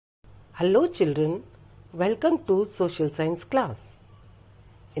Hello children, welcome to social science class.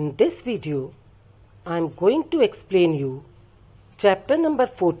 In this video, I am going to explain you chapter number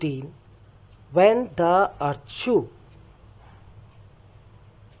 14, When the Earth Shook.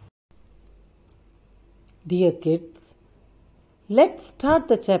 Dear kids, let's start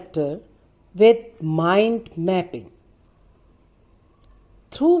the chapter with mind mapping.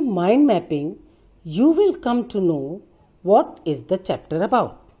 Through mind mapping, you will come to know what is the chapter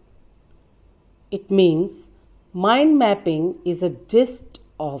about. It means mind mapping is a gist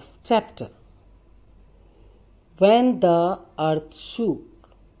of chapter. When the earth shook.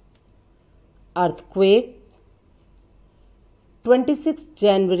 Earthquake, 26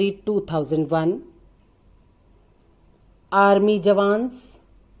 January 2001. Army Jawans,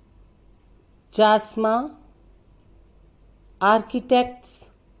 Chashma, Architects,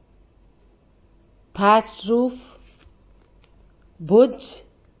 Thatched Roof, Bhuj,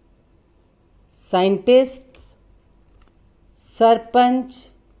 Scientists, Sarpanch,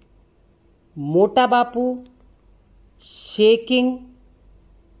 Mota Bapu, Shaking,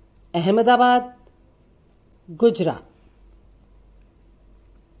 Ahmedabad, Gujarat.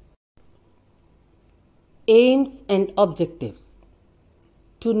 Aims and objectives: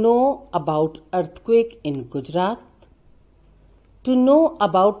 to know about earthquake in Gujarat, to know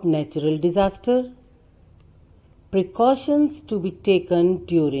about natural disaster, precautions to be taken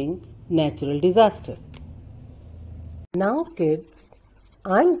during natural disaster. Now kids,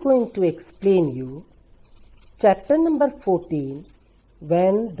 I am going to explain you chapter number 14,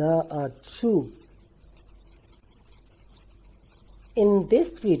 When the Earth Shook. In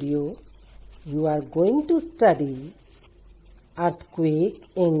this video, you are going to study earthquake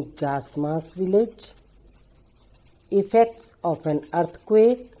in Jasma's village, effects of an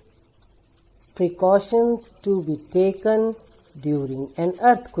earthquake, precautions to be taken during an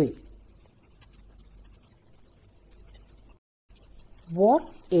earthquake. What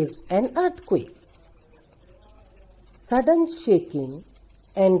is an earthquake? Sudden shaking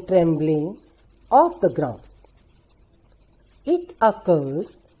and trembling of the ground. It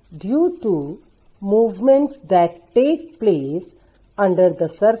occurs due to movements that take place under the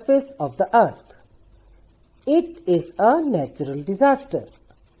surface of the earth. It is a natural disaster.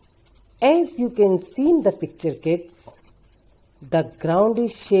 As you can see in the picture, kids, the ground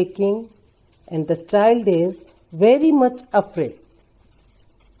is shaking and the child is very much afraid.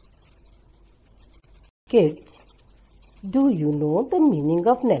 Kids, do you know the meaning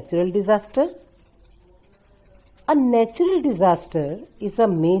of natural disaster? A natural disaster is a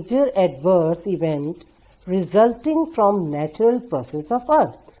major adverse event resulting from natural process of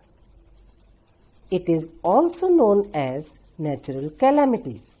earth. It is also known as natural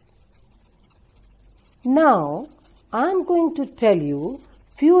calamities. Now, I am going to tell you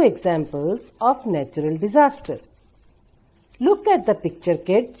few examples of natural disaster. Look at the picture,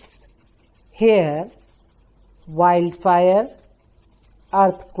 kids. Here, wildfire,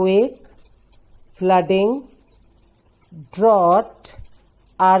 earthquake, flooding, drought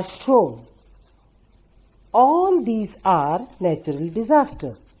are shown. All these are natural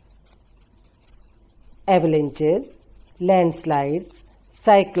disasters. Avalanches, landslides,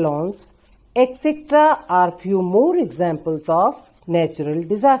 cyclones, etc. are few more examples of natural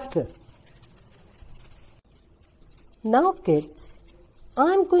disaster. Now kids,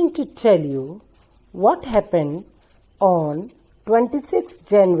 I am going to tell you what happened on 26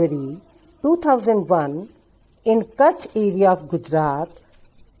 January 2001 in Kutch area of Gujarat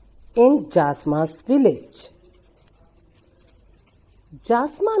in Jasma's village.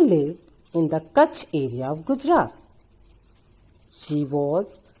 Jasma lived in the Kutch area of Gujarat. She was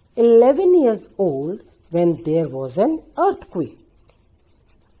 11 years old when there was an earthquake.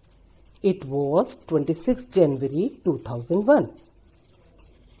 It was 26 January 2001.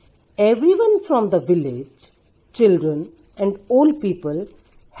 Everyone from the village, children and old people,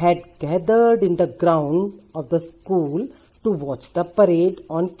 had gathered in the ground of the school to watch the parade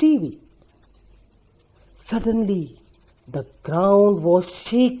on TV. Suddenly, the ground was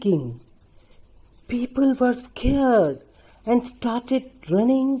shaking. People were scared and started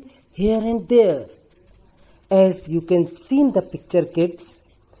running here and there. As you can see in the picture, kids,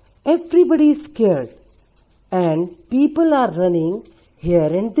 everybody is scared and people are running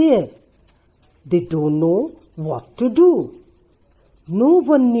here and there. They don't know what to do. No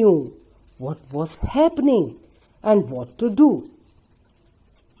one knew what was happening and what to do.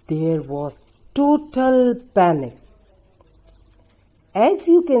 There was total panic. As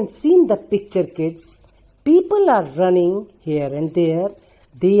you can see in the picture, kids, people are running here and there.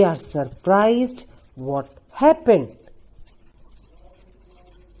 They are surprised what happened.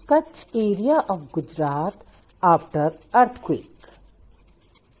 Kutch area of Gujarat after earthquake.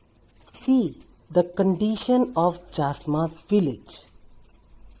 See the condition of Jasma's village.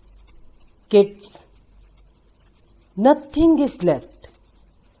 Kids, nothing is left.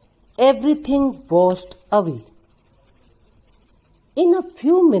 Everything washed away. In a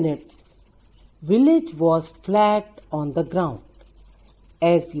few minutes, village was flat on the ground.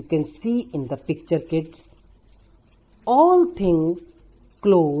 As you can see in the picture, kids, all things,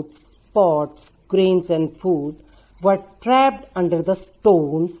 clothes, pots, grains and food were trapped under the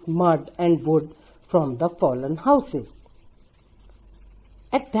stones, mud and wood from the fallen houses.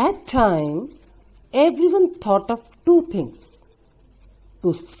 At that time, everyone thought of two things: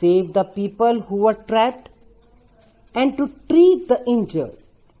 to save the people who were trapped and to treat the injured.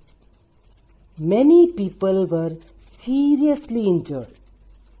 Many people were seriously injured.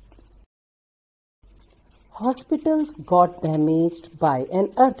 Hospitals got damaged by an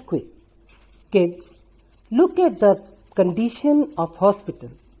earthquake. Kids, look at the condition of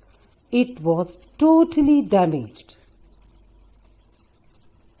hospital. It was totally damaged.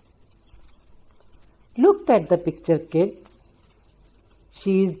 Look at the picture, kids.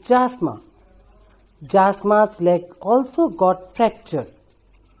 She is Jasma. Jasma's leg also got fractured.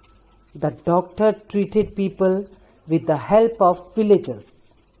 The doctor treated people with the help of villagers.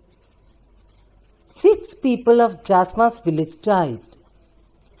 6 people of Jasma's village died.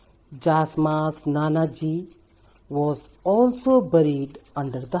 Jasma's Nanaji was also buried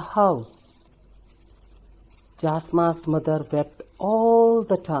under the house. Jasma's mother wept all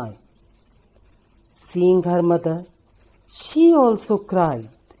the time. Seeing her mother, she also cried.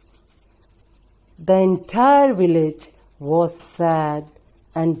 The entire village was sad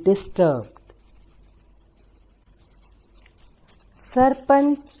and disturbed.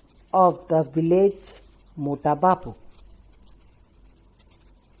 Sarpanch of the village, Mota Bapu.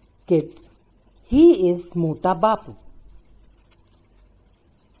 Kids, he is Mota Bapu.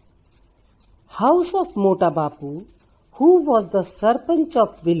 House of Mota Bapu, who was the Sarpanch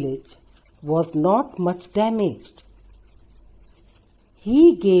of village, was not much damaged.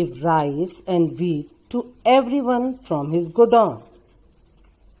 He gave rice and wheat to everyone from his godown.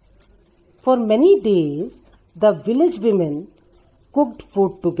 For many days, the village women cooked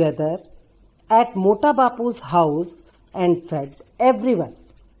food together at Mota Bapu's house and fed everyone.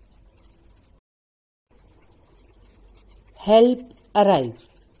 Help arrives.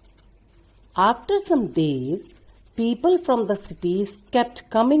 After some days, people from the cities kept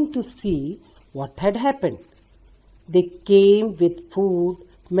coming to see what had happened. They came with food,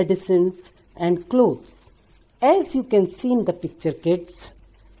 medicines and clothes. As you can see in the picture, kids,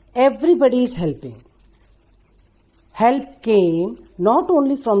 everybody is helping. Help came not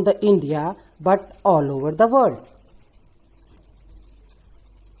only from the India but all over the world.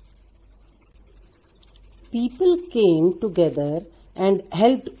 People came together and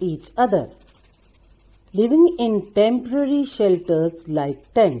helped each other, living in temporary shelters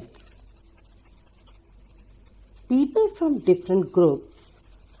like tents. People from different groups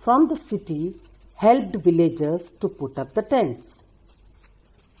from the city helped villagers to put up the tents.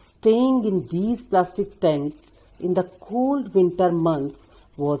 Staying in these plastic tents in the cold winter months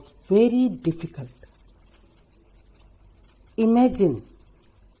was very difficult. Imagine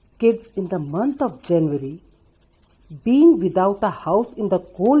kids in the month of January being without a house in the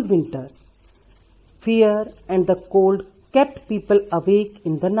cold winter. Fear and the cold kept people awake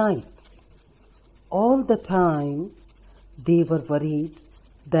in the nights. All the time they were worried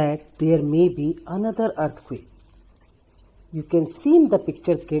that there may be another earthquake. You can see in the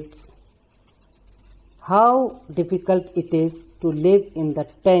picture, kids, how difficult it is to live in the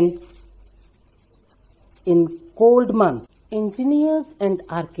tents in cold months. Engineers and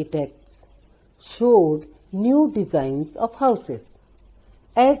architects showed new designs of houses.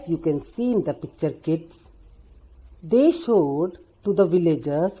 As you can see in the picture, kids, they showed to the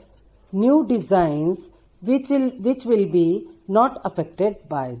villagers new designs which will be not affected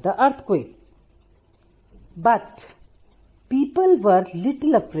by the earthquake. But people were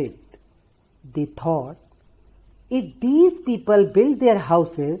little afraid. They thought, if these people build their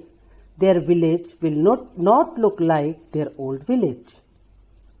houses, their village will not look like their old village.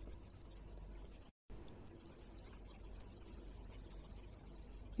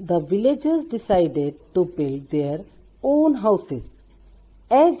 The villagers decided to build their own houses.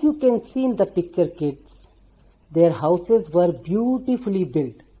 As you can see in the picture, kids, their houses were beautifully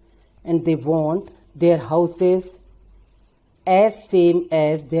built and they want their houses as same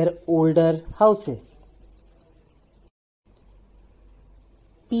as their older houses.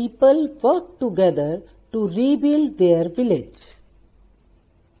 People worked together to rebuild their village.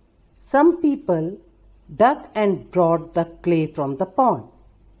 Some people dug and brought the clay from the pond.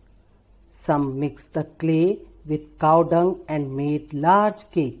 Some mixed the clay with cow dung and made large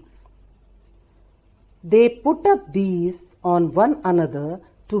cakes. They put up these on one another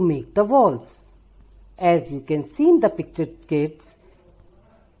to make the walls. As you can see in the picture, kids,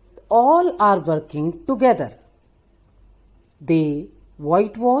 all are working together. They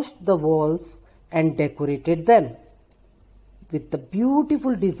whitewashed the walls and decorated them with the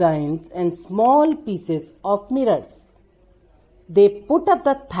beautiful designs and small pieces of mirrors. They put up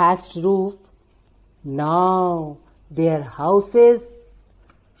the thatched roof. Now their houses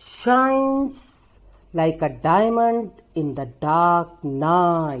shines like a diamond in the dark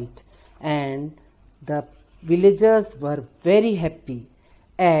night, and the villagers were very happy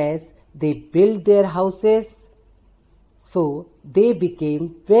as they built their houses, so they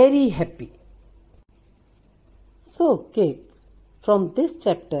became very happy. So kids, from this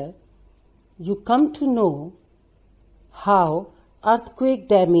chapter you come to know how earthquake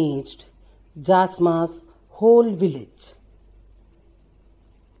damaged Jasma's whole village.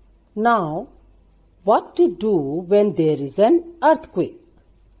 Now, what to do when there is an earthquake?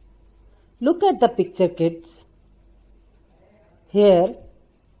 Look at the picture, kids. Here,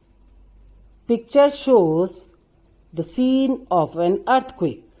 picture shows the scene of an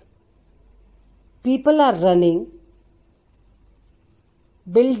earthquake. People are running,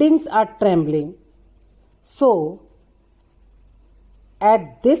 buildings are trembling. So,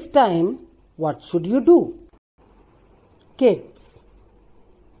 at this time, what should you do? Kids,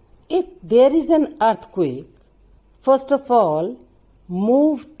 if there is an earthquake, first of all,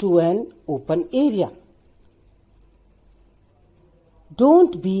 move to an open area.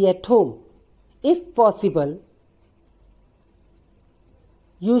 Don't be at home. If possible,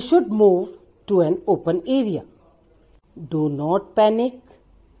 you should move to an open area. Do not panic.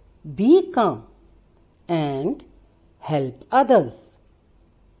 Be calm and help others.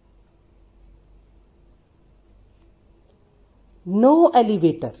 No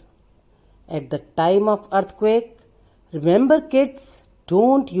elevator. At the time of earthquake, remember kids,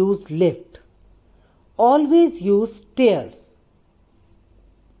 don't use lift. Always use stairs.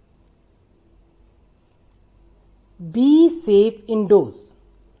 Be safe indoors.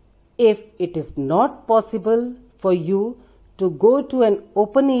 If it is not possible for you to go to an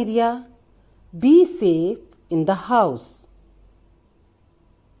open area, be safe in the house.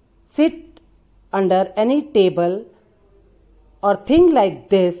 Sit under any table or thing like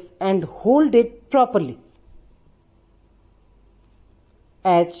this and hold it properly.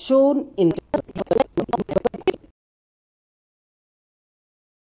 As shown in